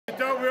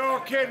we were all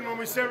kidding when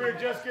we said we were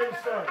just getting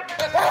started.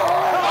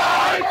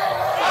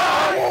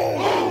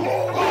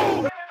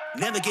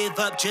 Never give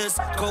up, just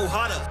go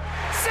harder.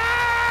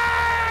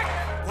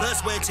 Sack! Blood,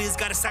 sweat, tears,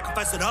 gotta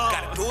sacrifice it all.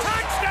 Gotta do it.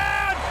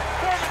 Touchdown!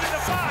 Foreman in the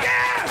 5.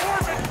 Yeah!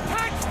 Foreman,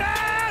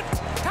 touchdown!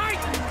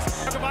 Titans!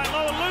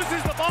 Tagovailoa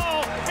loses the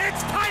ball.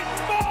 It's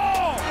Titan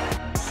ball!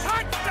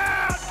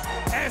 Touchdown!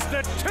 As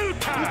the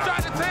two-time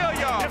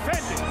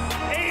defending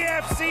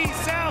AFC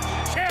South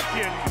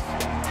champions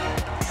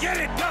get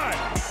it done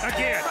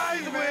again.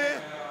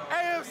 Man.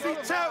 AFC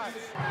champs.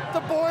 The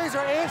boys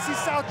are AFC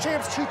South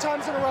champs 2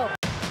 times in a row.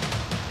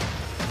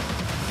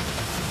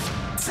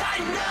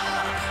 Tighten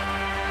up.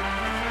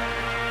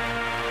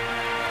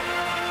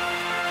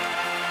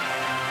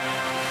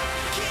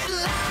 Get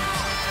loud.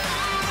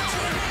 Put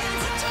your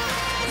hands and toes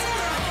in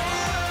the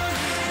hole.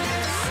 Let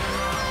the sun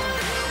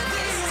hit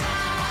this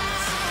time.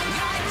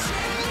 Like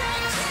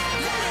champions,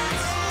 let it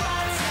roll.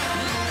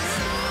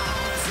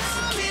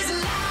 Get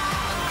loud.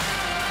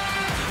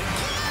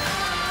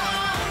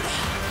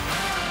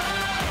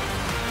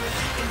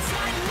 And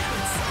tighten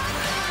up,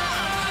 tighten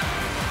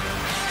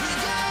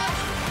up.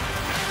 Yeah.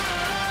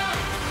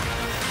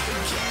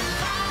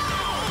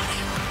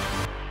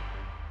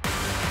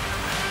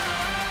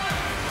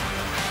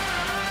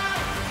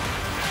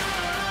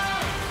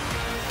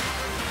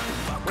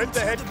 With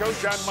the head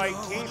coach, I'm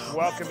Mike Keith,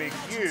 welcoming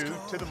you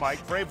to the Mike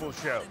Vrabel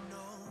Show.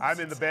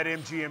 I'm in the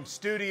BetMGM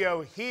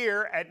studio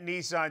here at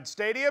Nissan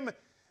Stadium.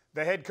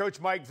 The head coach,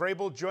 Mike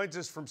Vrabel, joins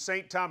us from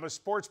St. Thomas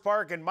Sports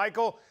Park. And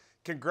Michael,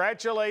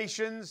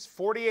 congratulations,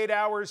 48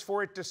 hours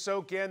for it to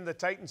soak in. The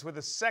Titans with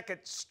a second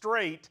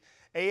straight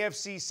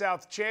AFC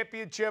South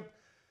championship,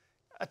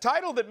 a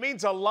title that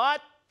means a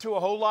lot to a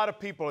whole lot of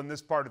people in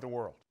this part of the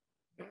world.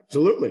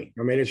 Absolutely.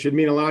 I mean, it should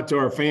mean a lot to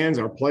our fans,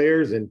 our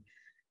players, and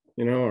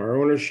our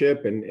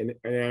ownership and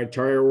our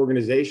entire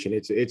organization.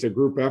 It's a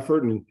group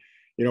effort, and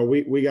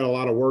we got a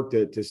lot of work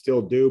to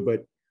still do,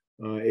 but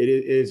it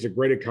is a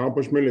great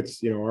accomplishment.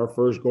 It's our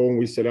first goal, and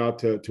we set out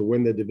to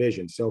win the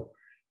division. So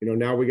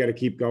now we got to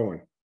keep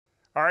going.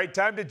 All right,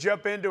 time to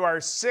jump into our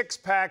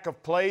 6-pack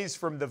of plays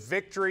from the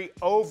victory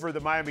over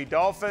the Miami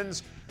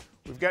Dolphins.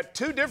 We've got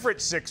 2 different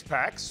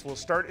 6-packs. We'll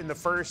start in the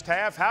first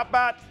half. How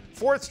about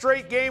 4th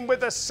straight game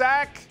with a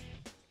sack?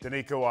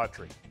 Danico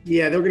Autry.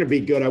 Yeah, they're going to be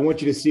good. I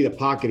want you to see the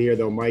pocket here,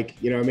 though, Mike.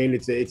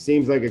 It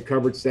seems like a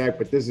covered sack,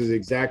 but this is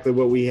exactly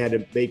what we had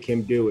to make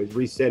him do, is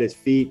reset his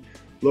feet,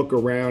 look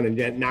around,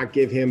 and not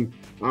give him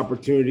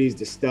opportunities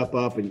to step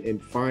up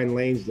and find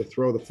lanes to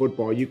throw the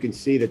football. You can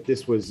see that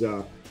this was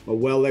a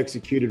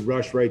well-executed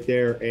rush right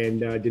there,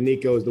 and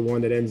Danico is the one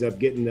that ends up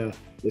getting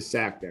the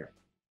sack there.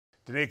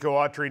 Danico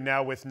Autry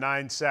now with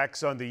 9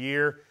 sacks on the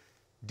year.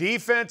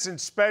 Defense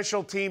and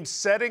special teams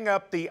setting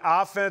up the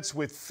offense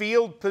with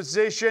field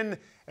position,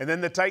 and then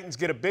the Titans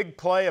get a big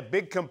play, a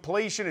big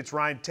completion. It's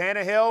Ryan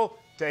Tannehill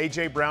to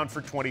A.J. Brown for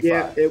 25.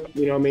 Yeah,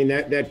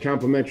 that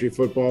complimentary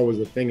football was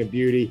a thing of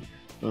beauty.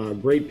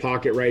 Great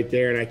pocket right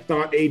there, and I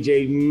thought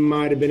A.J.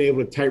 might have been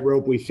able to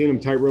tightrope. We've seen him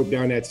tightrope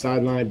down that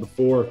sideline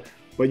before,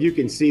 but you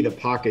can see the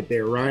pocket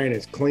there. Ryan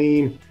is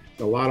clean,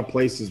 a lot of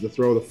places to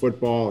throw the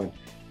football, and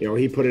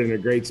he put it in a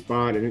great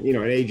spot. And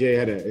A.J.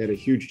 had a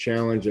huge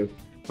challenge of,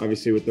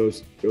 obviously, with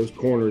those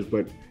corners,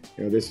 but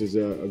this is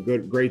a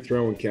great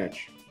throw and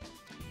catch.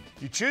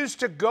 You choose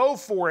to go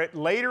for it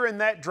later in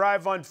that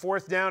drive on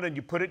 4th down, and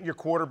you put it in your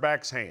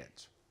quarterback's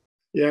hands.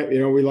 Yeah,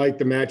 we like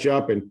the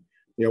matchup, and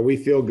we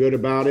feel good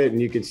about it. And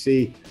you can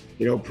see,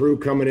 Prue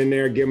coming in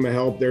there, give him a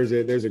help. There's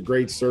a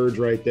great surge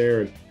right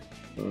there,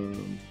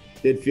 and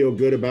did feel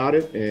good about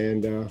it.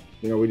 And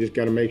we just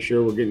got to make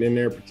sure we're getting in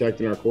there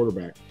protecting our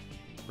quarterback.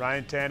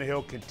 Ryan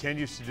Tannehill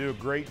continues to do a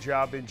great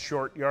job in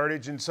short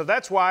yardage. And so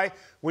that's why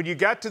when you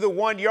got to the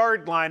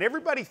 1-yard line,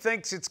 everybody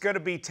thinks it's going to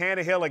be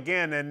Tannehill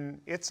again,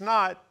 and it's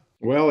not.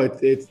 Well, it's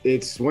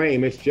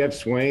Swaim. It's Jeff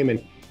Swaim.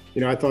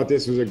 And, I thought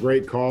this was a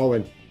great call.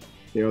 And,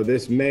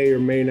 this may or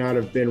may not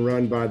have been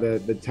run by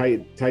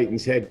the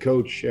Titans head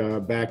coach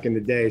back in the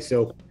day.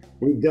 So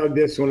we dug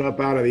this one up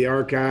out of the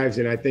archives,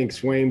 and I think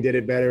Swaim did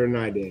it better than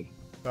I did.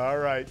 All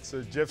right,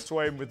 so Jeff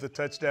Swaim with the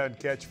touchdown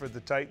catch for the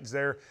Titans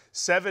there.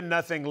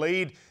 7-0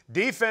 lead.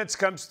 Defense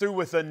comes through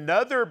with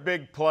another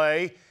big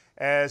play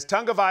as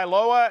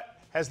Tagovailoa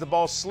has the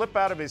ball slip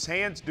out of his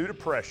hands due to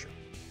pressure.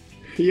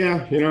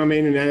 Yeah,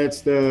 and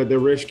that's the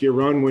risk you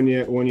run when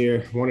you want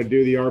to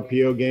do the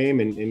RPO game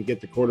and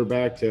get the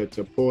quarterback to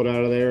pull it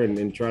out of there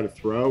and try to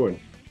throw. And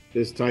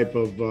this type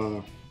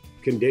of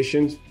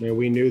conditions,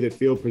 we knew that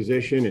field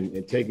position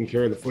and taking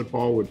care of the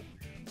football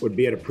would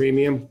be at a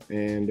premium,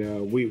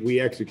 and we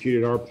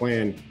executed our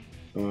plan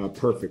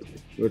perfectly.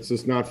 Let's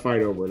just not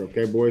fight over it,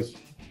 okay, boys?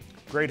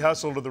 Great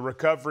hustle to the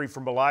recovery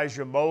from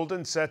Elijah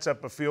Molden. Sets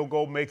up a field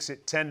goal, makes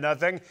it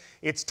 10-0.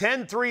 It's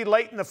 10-3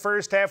 late in the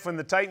first half when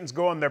the Titans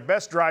go on their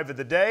best drive of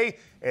the day,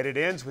 and it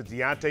ends with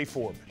Deontay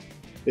Foreman.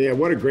 Yeah,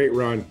 what a great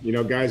run.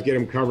 Guys get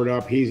him covered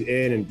up. He's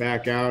in and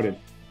back out. And,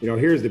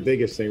 here's the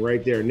biggest thing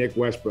right there, Nick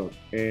Westbrook.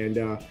 And,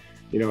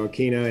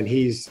 Akina, and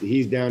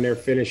he's down there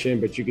finishing.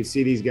 But you can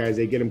see these guys,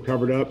 they get him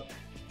covered up.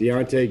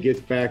 Deontay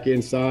gets back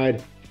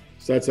inside,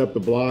 sets up the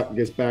block,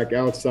 gets back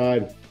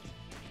outside,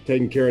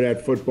 taking care of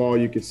that football.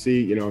 You could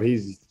see,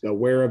 he's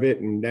aware of it,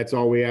 and that's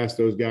all we ask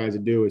those guys to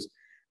do is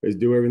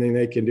do everything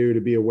they can do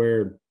to be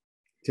aware of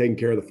taking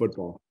care of the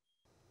football.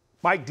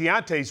 Mike,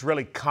 Deontay's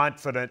really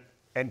confident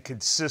and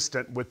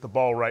consistent with the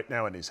ball right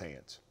now in his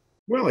hands.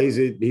 Well, he's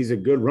a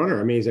good runner.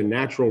 I mean, he's a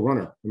natural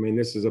runner. I mean,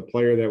 this is a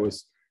player that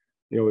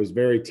was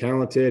very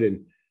talented,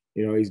 and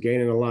he's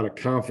gaining a lot of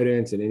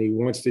confidence, and he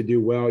wants to do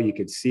well. You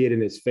could see it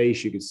in his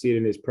face. You could see it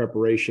in his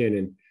preparation,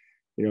 and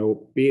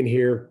being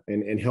here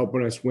and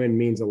helping us win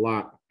means a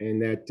lot,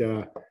 and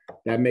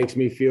that makes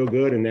me feel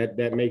good, and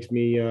that makes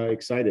me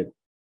excited.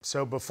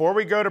 So before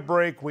we go to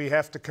break, we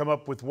have to come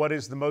up with what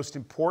is the most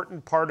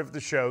important part of the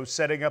show,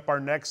 setting up our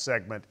next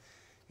segment.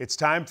 It's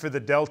time for the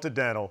Delta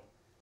Dental.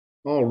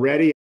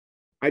 Already,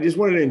 I just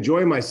wanted to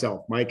enjoy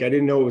myself, Mike. I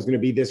didn't know it was going to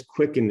be this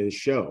quick in this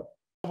show.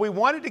 We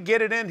wanted to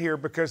get it in here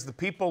because the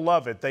people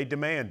love it. They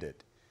demand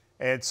it.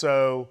 And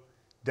so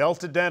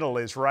Delta Dental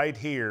is right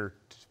here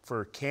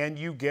for Can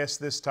You Guess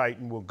This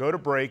Titan? We'll go to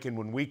break, and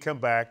when we come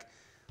back,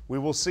 we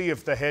will see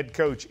if the head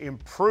coach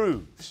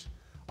improves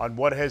on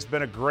what has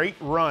been a great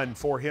run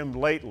for him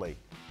lately,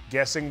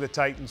 guessing the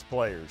Titans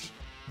players.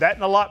 That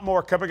and a lot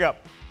more coming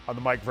up on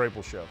the Mike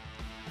Vrabel Show.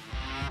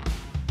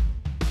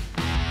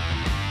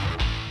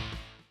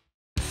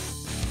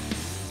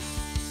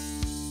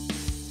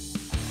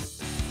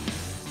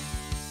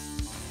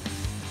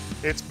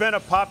 It's been a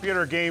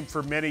popular game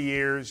for many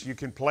years. You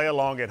can play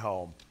along at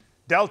home.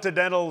 Delta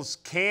Dental's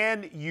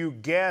Can You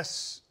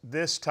Guess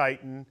This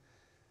Titan?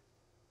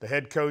 The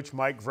head coach,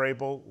 Mike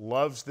Vrabel,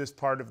 loves this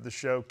part of the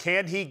show.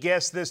 Can he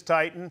guess this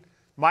Titan?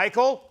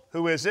 Michael,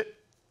 who is it?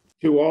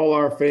 To all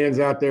our fans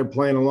out there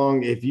playing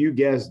along, if you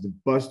guessed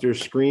Buster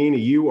Screen,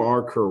 you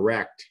are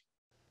correct.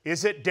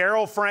 Is it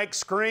Daryl Frank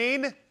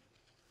Screen?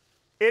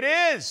 It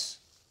is.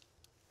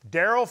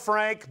 Daryl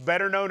Frank,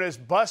 better known as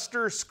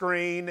Buster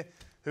Screen,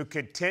 who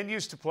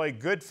continues to play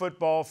good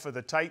football for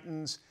the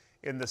Titans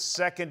in the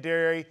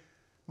secondary.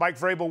 Mike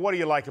Vrabel, what do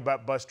you like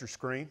about Buster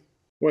Screen?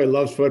 Well, he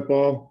loves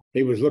football.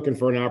 He was looking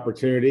for an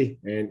opportunity,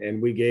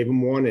 and we gave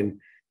him one.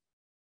 And,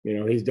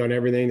 he's done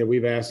everything that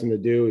we've asked him to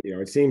do.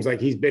 It seems like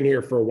he's been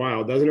here for a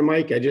while, doesn't it,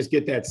 Mike? I just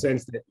get that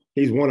sense that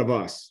he's one of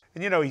us.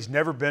 And, he's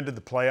never been to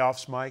the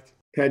playoffs, Mike.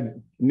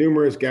 Had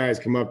numerous guys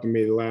come up to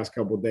me the last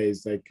couple of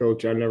days, like,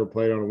 Coach, I've never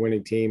played on a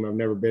winning team. I've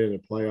never been in the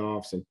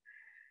playoffs. And,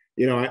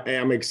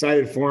 I'm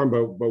excited for him,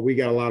 but we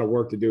got a lot of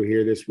work to do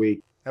here this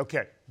week.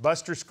 Okay,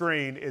 Buster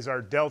Screen is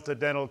our Delta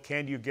Dental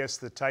Can You Guess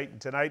the Titan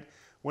tonight.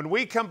 When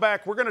we come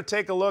back, we're going to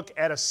take a look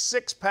at a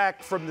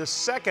six-pack from the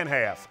second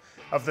half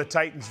of the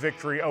Titans'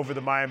 victory over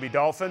the Miami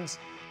Dolphins.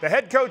 The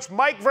head coach,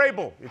 Mike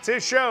Vrabel, it's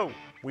his show.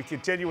 We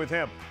continue with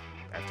him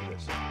after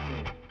this.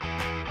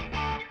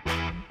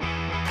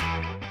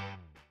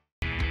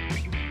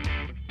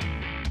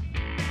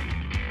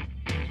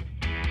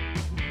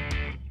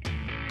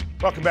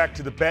 Welcome back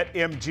to the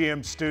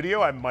BetMGM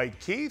studio. I'm Mike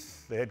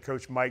Keith. The head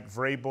coach, Mike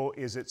Vrabel,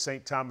 is at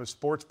St. Thomas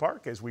Sports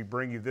Park as we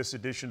bring you this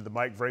edition of the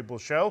Mike Vrabel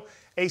Show.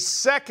 A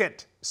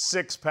second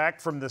six-pack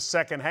from the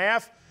second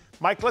half.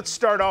 Mike, let's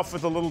start off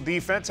with a little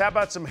defense. How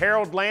about some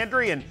Harold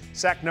Landry and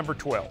sack number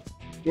 12?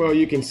 Well,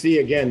 you can see,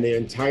 again, the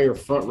entire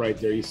front right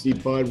there. You see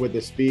Bud with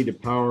the speed to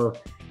power.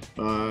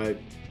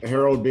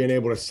 Harold being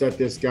able to set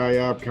this guy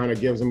up kind of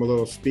gives him a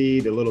little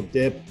speed, a little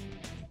dip.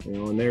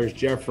 And there's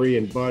Jeffrey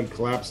and Bud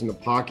collapsing the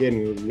pocket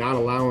and not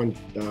allowing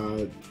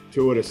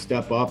Tua to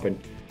step up. And,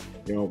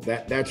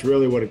 that's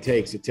really what it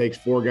takes. It takes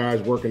four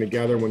guys working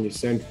together when you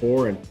send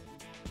four and,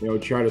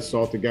 try to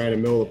assault the guy in the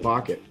middle of the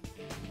pocket.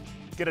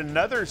 Get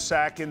another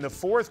sack in the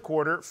fourth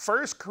quarter.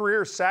 First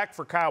career sack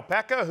for Kyle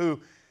Pekka,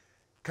 who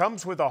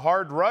comes with a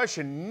hard rush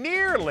and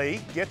nearly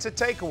gets a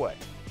takeaway.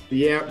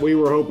 Yeah, we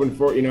were hoping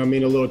for, a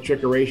little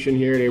trickeration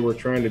here. They were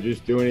trying to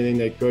just do anything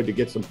they could to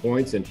get some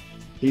points. And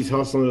he's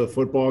hustling to the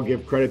football.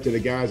 Give credit to the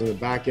guys on the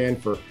back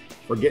end for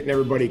getting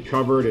everybody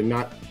covered and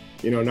not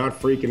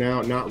freaking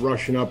out, not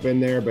rushing up in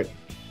there, but,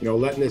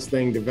 letting this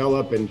thing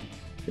develop. And,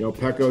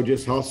 Pecco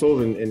just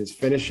hustled and is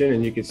finishing,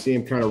 and you could see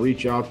him kind of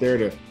reach out there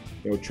to,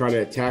 try to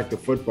attack the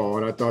football.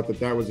 And I thought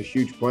that was a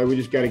huge play. We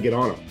just got to get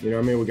on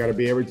him. We got to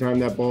be, every time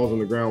that ball's on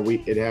the ground,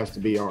 it has to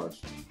be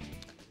ours.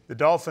 The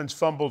Dolphins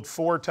fumbled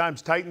 4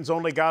 times. Titans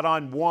only got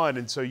on 1,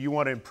 and so you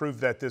want to improve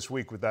that this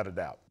week without a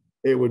doubt.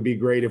 It would be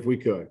great if we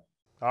could.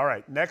 All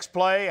right, next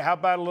play, how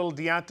about a little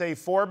Deontay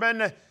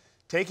Foreman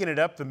taking it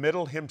up the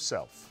middle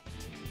himself?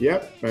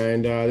 Yep,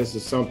 and this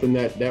is something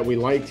that we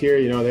liked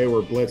here. They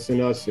were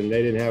blitzing us, and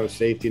they didn't have a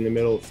safety in the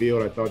middle of the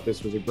field. I thought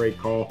this was a great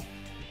call.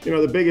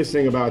 The biggest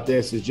thing about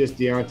this is just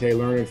Deontay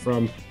learning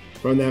from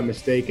that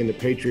mistake in the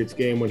Patriots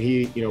game when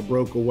he,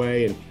 broke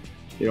away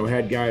and,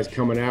 had guys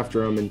coming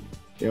after him, and,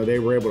 they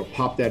were able to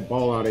pop that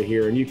ball out of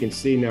here. And you can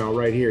see now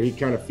right here, he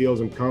kind of feels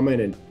him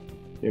coming, and,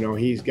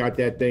 he's got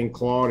that thing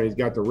clawed, and he's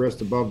got the wrist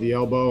above the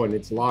elbow, and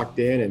it's locked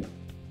in. And,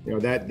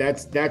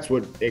 that's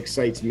what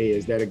excites me,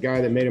 is that a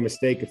guy that made a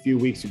mistake a few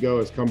weeks ago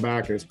has come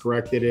back and has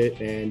corrected it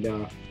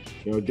and,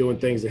 doing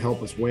things to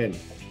help us win.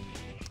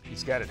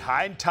 He's got it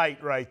high and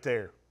tight right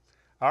there.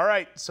 All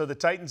right, so the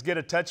Titans get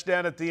a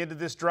touchdown at the end of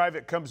this drive.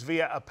 It comes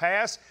via a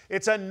pass.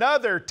 It's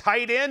another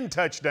tight end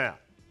touchdown.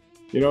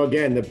 You know,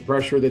 again, the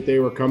pressure that they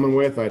were coming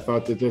with, I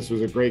thought that this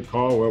was a great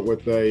call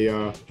with a,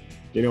 a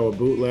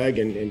bootleg,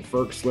 and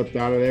Ferk slipped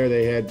out of there.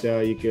 They had,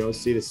 you can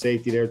see the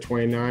safety there,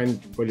 29,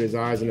 put his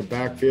eyes in the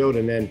backfield,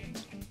 and then,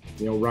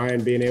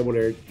 Ryan being able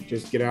to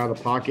just get out of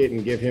the pocket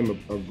and give him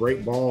a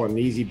great ball, an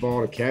easy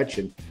ball to catch,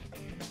 and,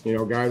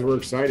 guys were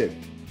excited.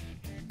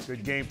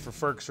 Good game for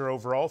Ferkser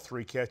overall,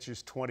 3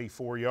 catches,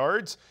 24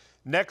 yards.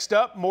 Next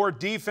up, more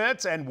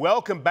defense, and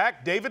welcome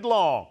back David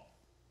Long.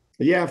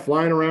 Yeah,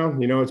 flying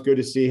around. It's good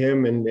to see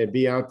him and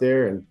be out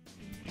there, and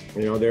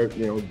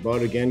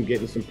Bud again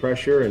getting some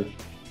pressure, and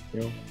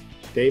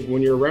Dave,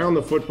 when you're around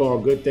the football,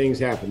 good things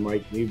happen.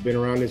 Mike, you've been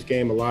around this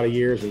game a lot of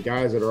years, and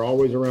guys that are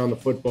always around the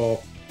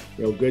football,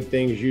 good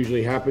things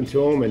usually happen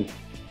to them, and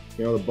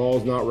the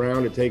ball's not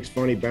round, it takes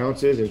funny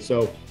bounces, and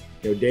so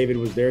David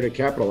was there to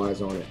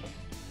capitalize on it.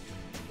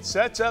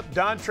 Sets up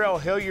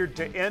Dontrell Hilliard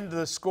to end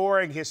the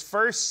scoring. His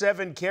first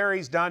 7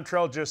 carries,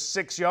 Dontrell just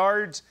 6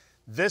 yards.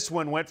 This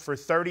one went for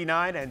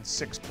 39 and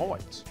 6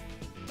 points.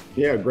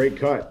 Yeah, great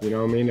cut.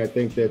 I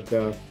think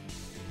that,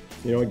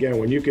 again,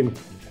 when you can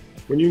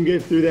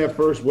get through that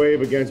first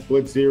wave against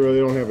Blitz Zero,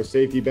 they don't have a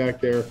safety back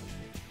there.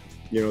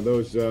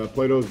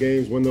 Play those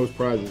games, win those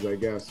prizes, I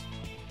guess.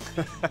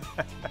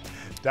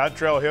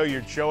 Dontrell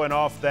Hilliard showing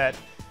off that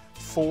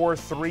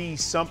 4.3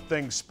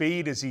 something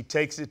speed as he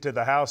takes it to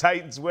the house.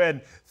 Titans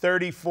win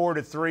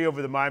 34-3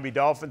 over the Miami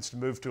Dolphins to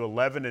move to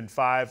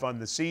 11-5 on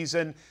the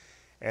season.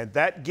 And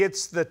that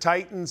gets the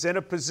Titans in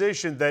a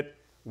position that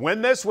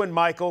win this one,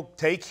 Michael,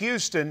 take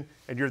Houston,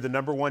 and you're the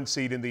 #1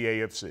 seed in the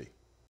AFC.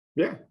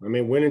 Yeah,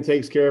 winning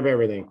takes care of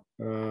everything.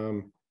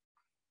 I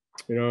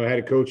had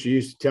a coach who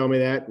used to tell me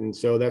that, and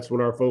so that's what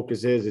our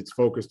focus is. It's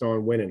focused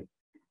on winning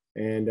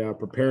and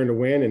preparing to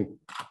win.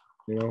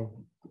 And,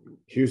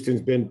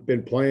 Houston's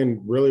been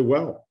playing really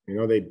well.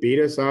 They beat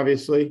us,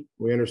 obviously.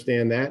 We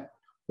understand that.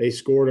 They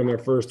scored on their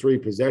first 3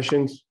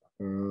 possessions.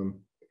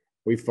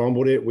 We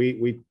fumbled it.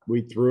 We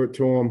threw it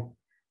to them.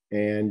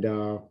 And,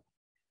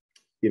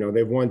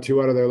 they've won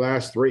 2 out of their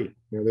last 3.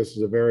 This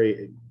is a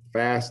very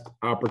fast,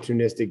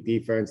 opportunistic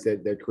defense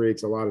that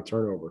creates a lot of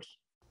turnovers.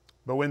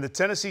 But when the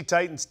Tennessee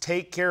Titans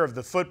take care of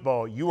the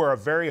football, you are a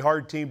very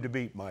hard team to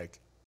beat, Mike.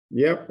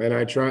 Yep, and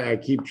I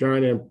keep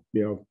trying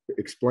to,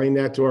 explain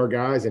that to our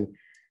guys. And,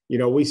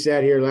 we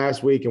sat here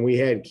last week and we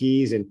had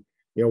keys, and,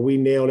 we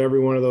nailed every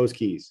one of those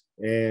keys.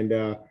 And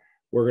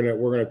we're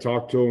gonna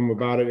talk to them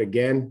about it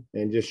again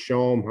and just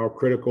show them how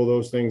critical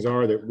those things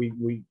are, that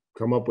we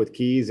come up with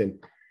keys. And,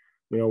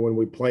 when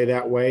we play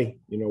that way,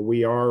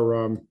 we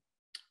are,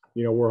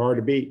 we're hard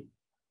to beat.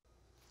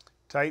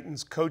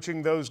 Titans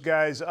coaching those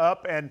guys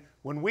up. And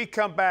when we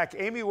come back,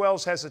 Amy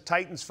Wells has a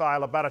Titans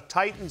file about a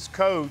Titans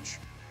coach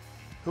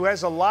who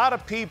has a lot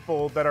of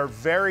people that are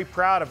very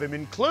proud of him,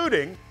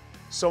 including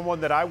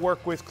someone that I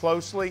work with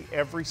closely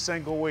every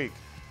single week.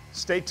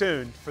 Stay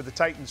tuned for the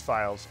Titans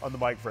Files on the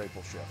Mike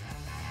Vrabel Show.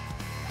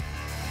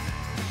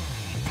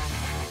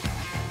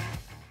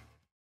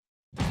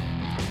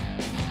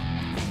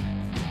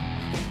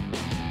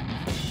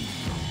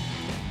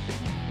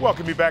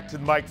 Welcome you back to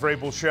the Mike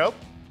Vrabel Show.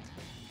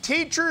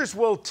 Teachers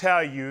will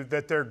tell you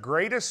that their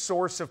greatest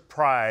source of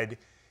pride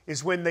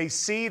is when they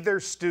see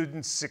their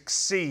students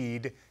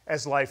succeed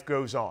as life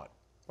goes on.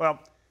 Well,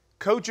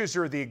 coaches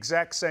are the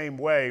exact same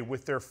way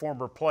with their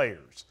former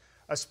players,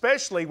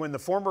 especially when the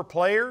former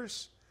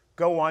players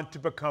go on to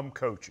become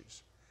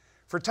coaches.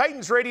 For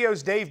Titans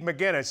Radio's Dave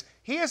McGinnis,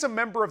 he is a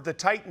member of the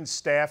Titans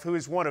staff who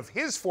is one of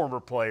his former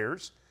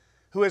players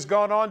who has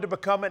gone on to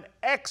become an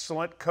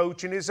excellent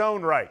coach in his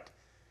own right.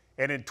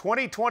 And in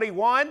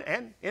 2021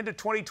 and into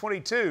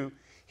 2022,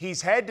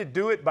 he's had to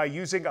do it by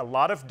using a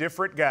lot of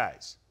different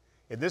guys.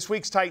 In this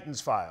week's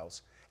Titans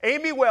Files,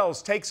 Amy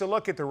Wells takes a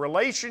look at the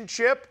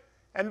relationship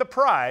and the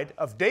pride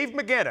of Dave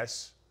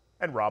McGinnis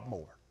and Rob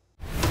Moore.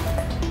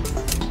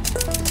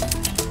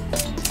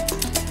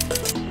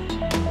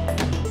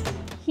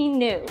 He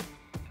knew.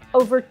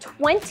 Over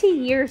 20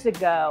 years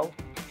ago,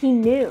 he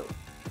knew.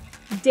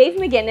 Dave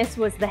McGinnis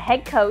was the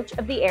head coach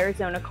of the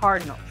Arizona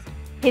Cardinals.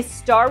 His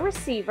star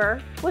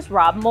receiver was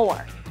Rob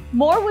Moore.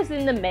 Moore was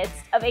in the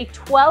midst of a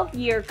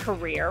 12-year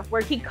career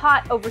where he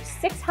caught over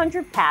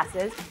 600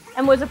 passes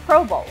and was a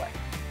Pro Bowler.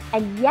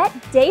 And yet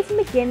Dave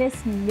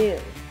McGinnis knew.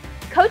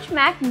 Coach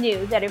Mack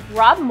knew that if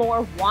Rob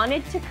Moore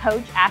wanted to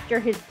coach after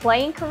his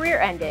playing career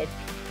ended,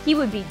 he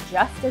would be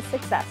just as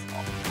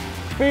successful.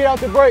 Speed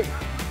out the break.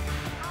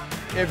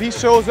 If he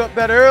shows up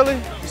that early,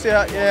 you say,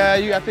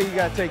 yeah, I think you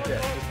got to take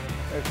that.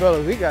 Hey,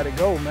 fellas, we got to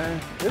go, man.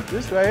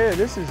 This right here,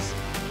 this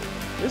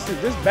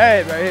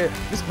bad right here.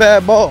 This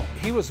bad ball.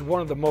 He was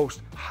one of the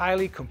most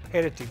highly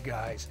competitive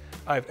guys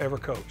I've ever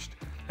coached.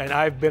 And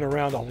I've been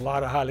around a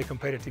lot of highly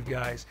competitive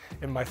guys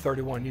in my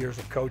 31 years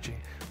of coaching.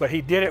 But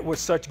he did it with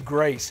such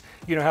grace.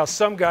 You know how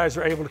some guys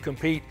are able to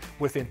compete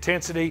with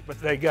intensity, but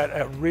they got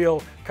a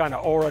real kind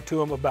of aura to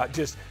them about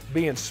just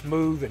being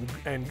smooth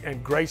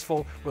and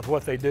graceful with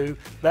what they do.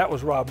 That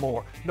was Rob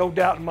Moore. No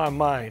doubt in my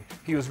mind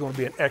he was going to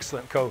be an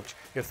excellent coach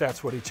if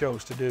that's what he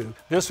chose to do.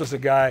 This was a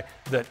guy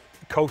that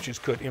coaches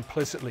could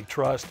implicitly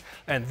trust,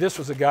 and this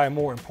was a guy,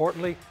 more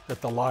importantly,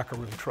 that the locker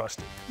room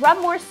trusted. Rob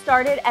Moore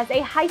started as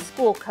a high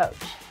school coach,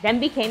 then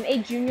became a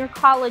junior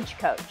college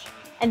coach,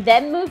 and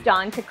then moved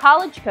on to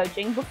college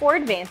coaching before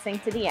advancing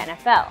to the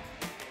NFL.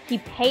 He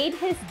paid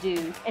his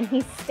dues, and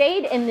he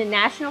stayed in the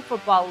National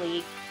Football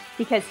League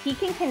because he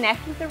can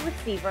connect with a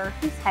receiver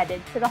who's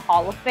headed to the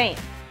Hall of Fame,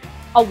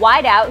 a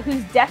wideout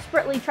who's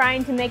desperately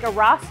trying to make a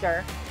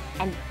roster,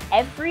 and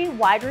every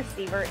wide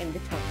receiver in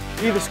between.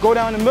 Either go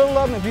down the middle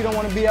of him if you don't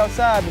want to be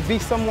outside, but be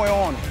somewhere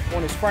on him,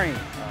 on his frame.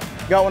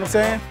 Got what I'm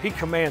saying? He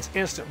commands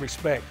instant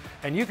respect,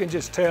 and you can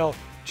just tell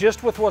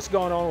just with what's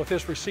going on with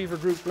this receiver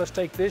group. Let's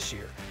take this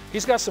year.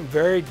 He's got some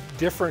very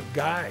different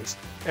guys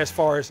as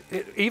far as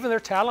even their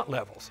talent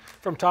levels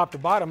from top to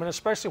bottom, and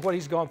especially what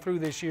he's gone through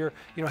this year,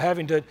 you know,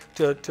 having to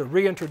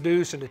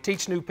reintroduce and to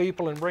teach new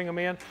people and bring them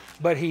in.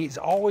 But he's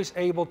always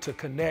able to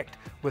connect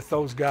with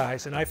those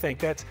guys, and I think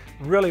that's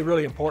really,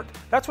 really important.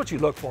 That's what you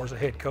look for as a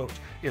head coach,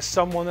 is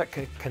someone that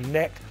can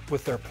connect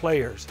with their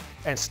players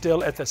and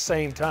still at the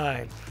same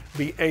time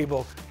be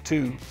able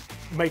to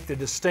make the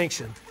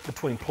distinction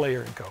between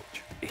player and coach.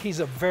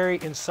 He's a very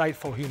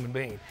insightful human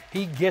being.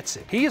 He gets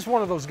it. He is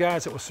one of those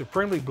guys that was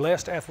supremely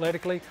blessed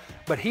athletically,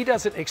 but he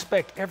doesn't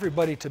expect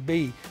everybody to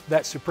be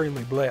that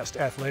supremely blessed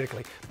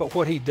athletically. But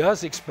what he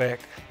does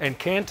expect and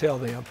can tell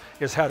them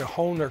is how to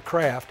hone their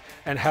craft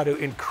and how to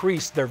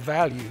increase their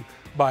value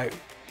by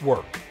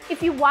work.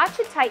 If you watch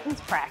a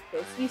Titans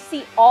practice, you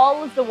see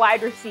all of the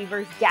wide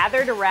receivers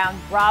gathered around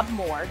Rob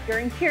Moore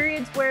during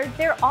periods where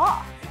they're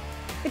off.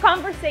 The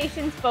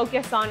conversations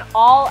focus on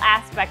all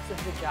aspects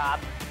of the job,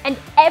 and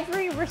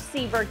every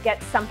receiver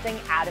gets something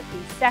out of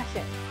these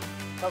sessions.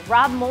 But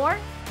Rob Moore,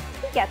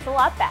 he gets a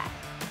lot back.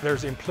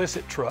 There's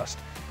implicit trust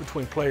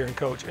between player and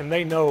coach, and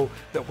they know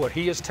that what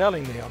he is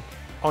telling them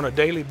on a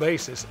daily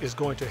basis is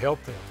going to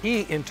help them.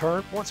 He, in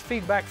turn, wants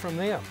feedback from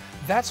them.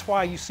 That's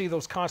why you see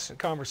those constant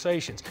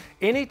conversations.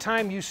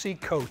 Anytime you see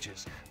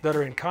coaches that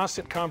are in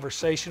constant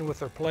conversation with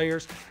their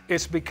players,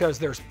 it's because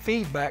there's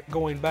feedback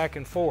going back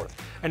and forth.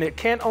 And it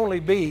can't only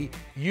be,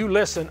 you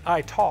listen,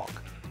 I talk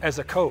as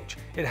a coach.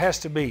 It has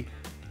to be,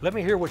 let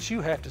me hear what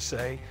you have to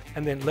say,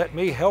 and then let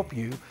me help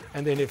you.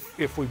 And then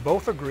if we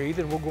both agree,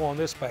 then we'll go on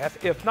this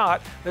path. If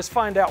not, let's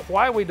find out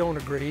why we don't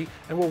agree,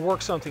 and we'll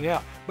work something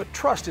out. But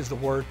trust is the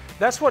word.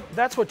 That's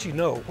what you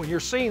know. When you're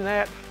seeing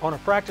that on a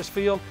practice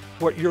field,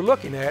 what you're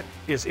looking at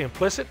is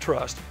implicit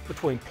trust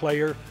between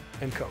player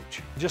and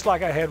coach. Just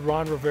like I had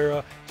Ron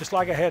Rivera, just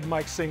like I had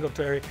Mike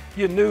Singletary,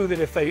 you knew that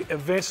if they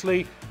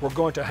eventually were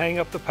going to hang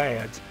up the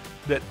pads,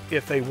 that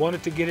if they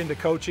wanted to get into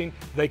coaching,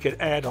 they could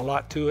add a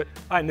lot to it.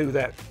 I knew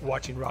that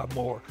watching Rob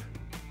Moore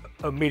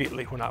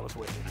immediately when I was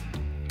with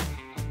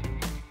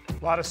him.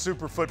 A lot of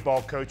super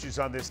football coaches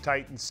on this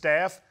Titans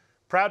staff.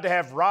 Proud to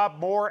have Rob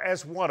Moore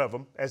as one of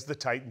them as the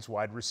Titans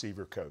wide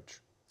receiver coach.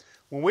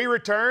 When we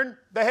return,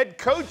 the head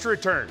coach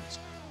returns.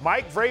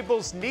 Mike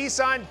Vrabel's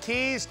Nissan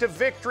keys to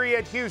victory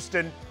at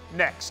Houston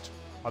next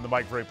on the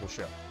Mike Vrabel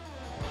Show.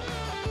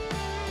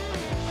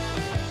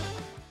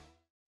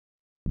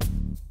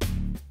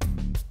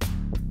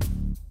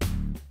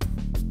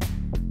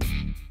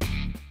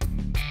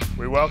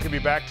 We welcome you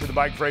back to the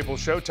Mike Vrabel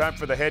Show. Time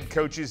for the head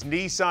coach's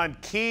Nissan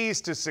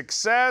keys to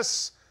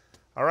success.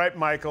 All right,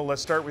 Michael,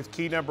 let's start with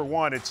key number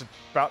one. It's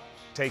about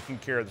taking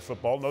care of the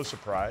football. No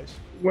surprise.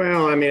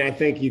 Well, I mean, I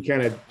think you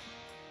kind of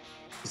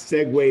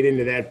segued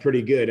into that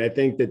pretty good. I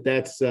think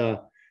that's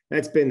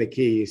been the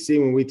key. You see,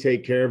 when we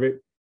take care of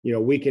it, you know,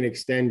 we can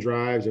extend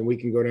drives and we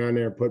can go down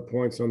there and put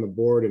points on the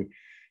board.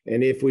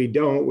 And if we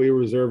don't, we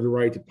reserve the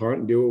right to punt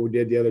and do what we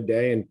did the other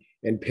day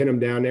and pin them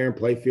down there and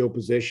play field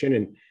position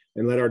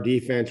and let our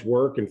defense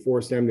work and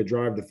force them to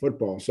drive the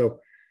football. So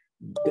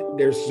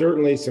there's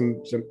certainly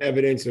some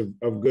evidence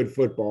of good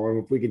football.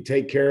 And if we can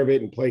take care of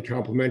it and play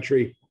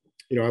complementary,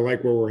 you know, I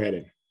like where we're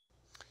headed.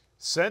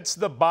 Since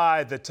the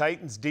bye, the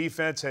Titans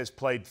defense has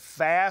played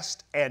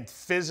fast and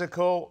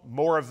physical.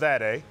 More of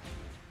that, eh?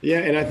 Yeah,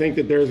 and I think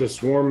that there's a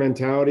swarm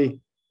mentality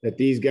that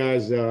these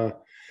guys,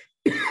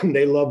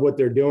 they love what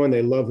they're doing.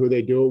 They love who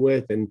they do it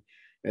with.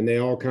 And they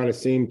all kind of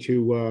seem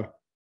to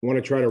want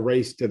to try to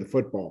race to the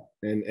football.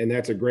 And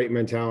that's a great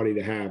mentality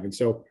to have. And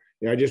so,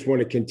 you know, I just want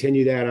to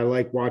continue that. I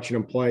like watching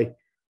them play.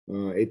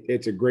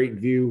 It's a great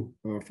view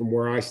from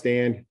where I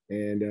stand,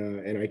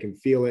 and I can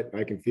feel it.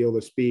 I can feel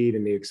the speed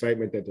and the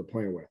excitement that they're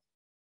playing with.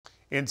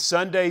 In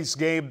Sunday's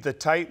game, the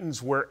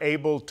Titans were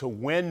able to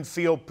win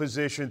field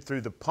position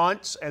through the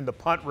punts and the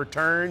punt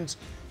returns.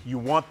 You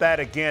want that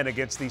again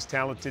against these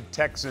talented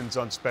Texans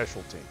on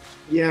special teams.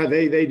 Yeah,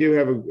 they do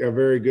have a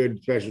very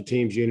good special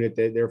teams unit.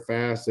 They're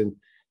fast, and,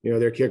 you know,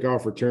 their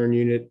kickoff return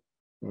unit,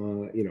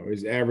 you know,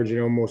 is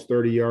averaging almost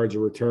 30 yards a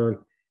return.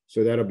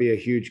 So that'll be a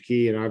huge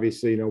key. And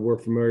obviously, we're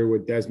familiar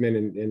with Desmond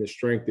and the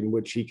strength in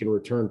which he can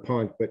return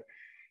punt. But,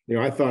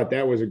 I thought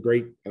that was a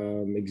great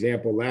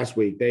example last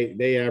week.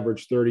 They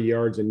averaged 30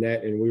 yards a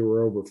net, and we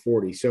were over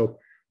 40. So,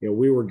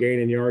 we were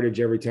gaining yardage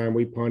every time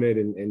we punted,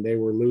 and they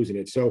were losing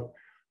it. So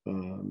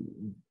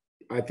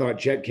I thought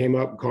Chet came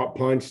up, caught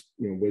punts,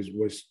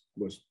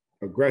 was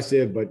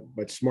aggressive,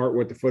 but smart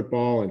with the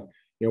football. And,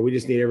 we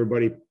just need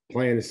everybody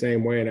playing the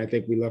same way. And I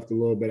think we left a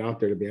little bit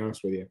out there, to be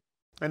honest with you.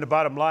 And the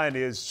bottom line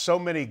is so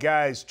many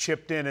guys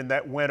chipped in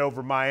that win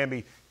over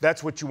Miami.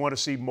 That's what you want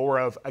to see more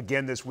of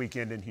again this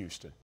weekend in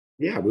Houston.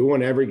 Yeah, we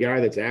want every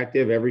guy that's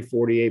active, every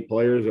 48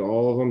 players,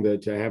 all of them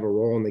to have a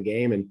role in the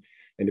game and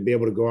to be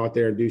able to go out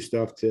there and do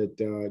stuff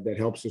that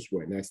helps us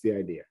win. That's the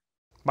idea.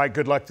 Mike,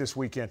 good luck this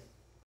weekend.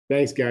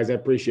 Thanks, guys. I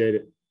appreciate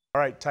it.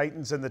 All right,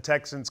 Titans and the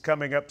Texans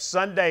coming up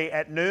Sunday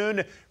at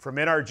noon from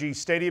NRG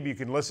Stadium. You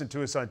can listen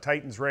to us on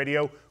Titans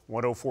Radio,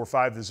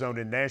 104.5 The Zone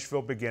in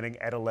Nashville, beginning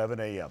at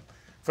 11 a.m.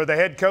 For the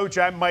head coach,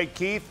 I'm Mike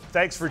Keith.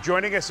 Thanks for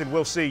joining us, and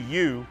we'll see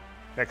you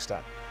next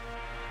time.